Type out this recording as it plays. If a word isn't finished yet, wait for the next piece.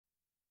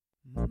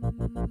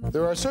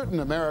There are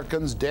certain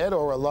Americans, dead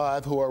or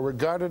alive, who are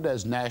regarded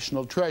as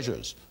national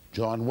treasures.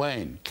 John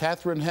Wayne,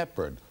 Katharine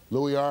Hepburn,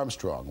 Louis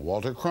Armstrong,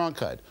 Walter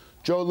Cronkite,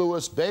 Joe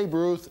Louis, Babe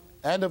Ruth,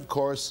 and of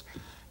course,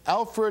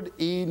 Alfred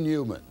E.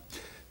 Newman,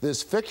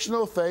 this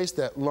fictional face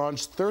that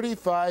launched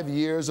 35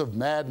 years of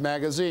Mad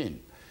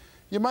magazine.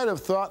 You might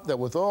have thought that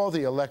with all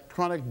the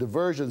electronic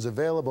diversions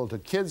available to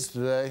kids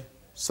today,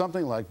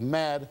 something like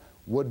Mad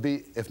would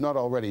be, if not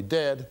already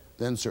dead,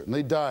 then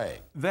certainly dying.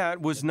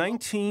 That was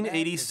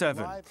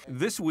 1987.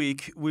 This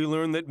week, we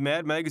learned that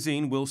Mad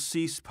magazine will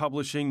cease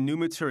publishing new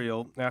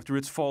material after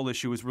its fall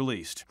issue is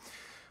released.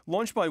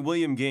 Launched by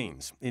William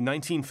Gaines in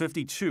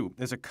 1952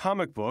 as a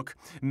comic book,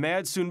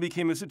 Mad soon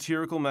became a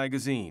satirical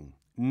magazine,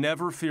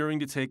 never fearing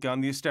to take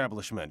on the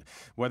establishment,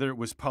 whether it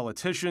was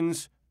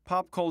politicians,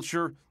 pop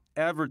culture,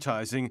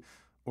 advertising,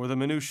 or the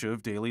minutiae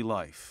of daily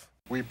life.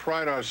 We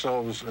pride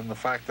ourselves in the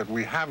fact that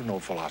we have no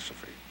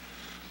philosophy.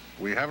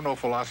 We have no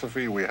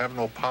philosophy, we have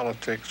no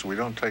politics, we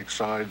don't take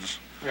sides.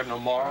 We have no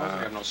morals, we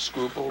have no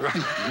scruples.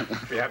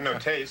 We have no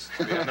taste,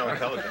 we have no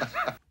intelligence.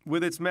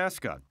 With its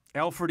mascot,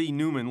 Alfred E.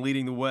 Newman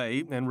leading the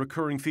way, and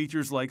recurring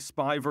features like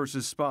Spy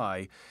vs.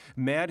 Spy,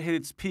 Mad hit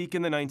its peak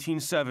in the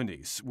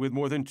 1970s, with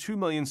more than 2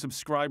 million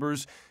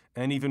subscribers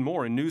and even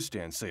more in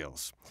newsstand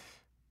sales.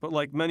 But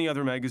like many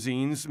other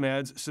magazines,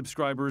 Mad's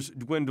subscribers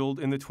dwindled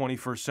in the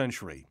 21st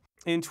century.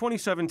 In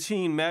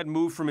 2017, Mad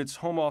moved from its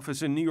home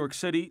office in New York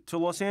City to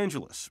Los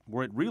Angeles,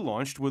 where it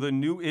relaunched with a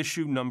new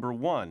issue number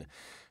 1.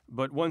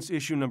 But once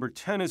issue number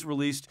 10 is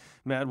released,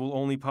 Mad will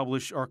only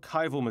publish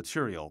archival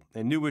material,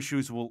 and new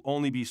issues will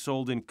only be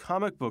sold in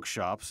comic book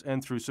shops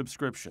and through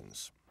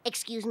subscriptions.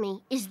 Excuse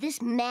me, is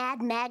this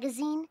Mad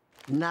magazine?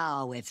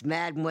 No, it's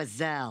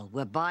Mademoiselle.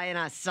 We're buying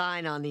our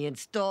sign on the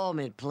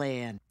installment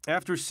plan.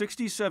 After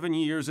 67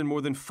 years and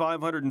more than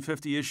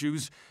 550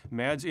 issues,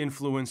 Mad's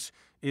influence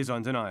is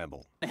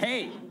undeniable.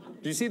 Hey,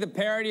 did you see the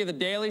parody of The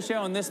Daily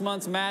Show in this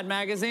month's Mad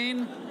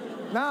magazine?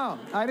 No,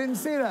 I didn't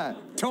see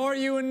that. Tore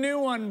you a new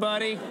one,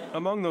 buddy.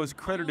 Among those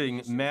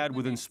crediting Mad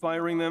with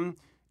inspiring them,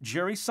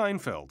 Jerry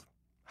Seinfeld,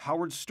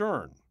 Howard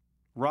Stern,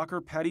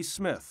 rocker Patti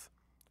Smith,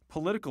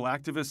 political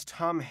activist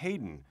Tom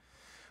Hayden,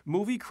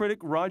 movie critic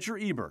Roger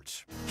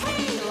Ebert,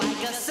 hey,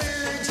 like a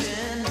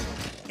surgeon,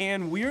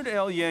 and Weird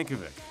Al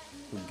Yankovic,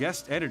 who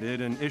guest edited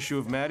an issue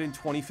of Mad in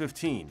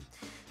 2015.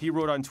 He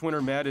wrote on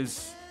Twitter, "Mad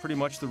is pretty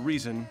much the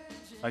reason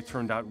I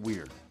turned out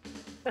weird."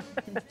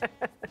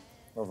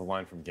 Love the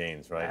line from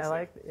Gaines, right? I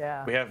like it,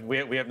 yeah.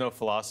 We have no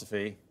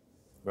philosophy.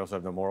 We also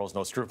have no morals,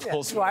 no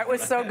scruples. Yeah, why it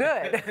was so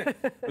good.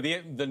 But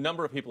the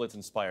number of people it's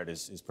inspired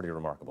is pretty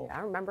remarkable. Yeah,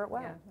 I remember it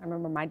well. Yeah, I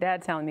remember my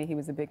dad telling me he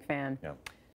was a big fan. Yeah.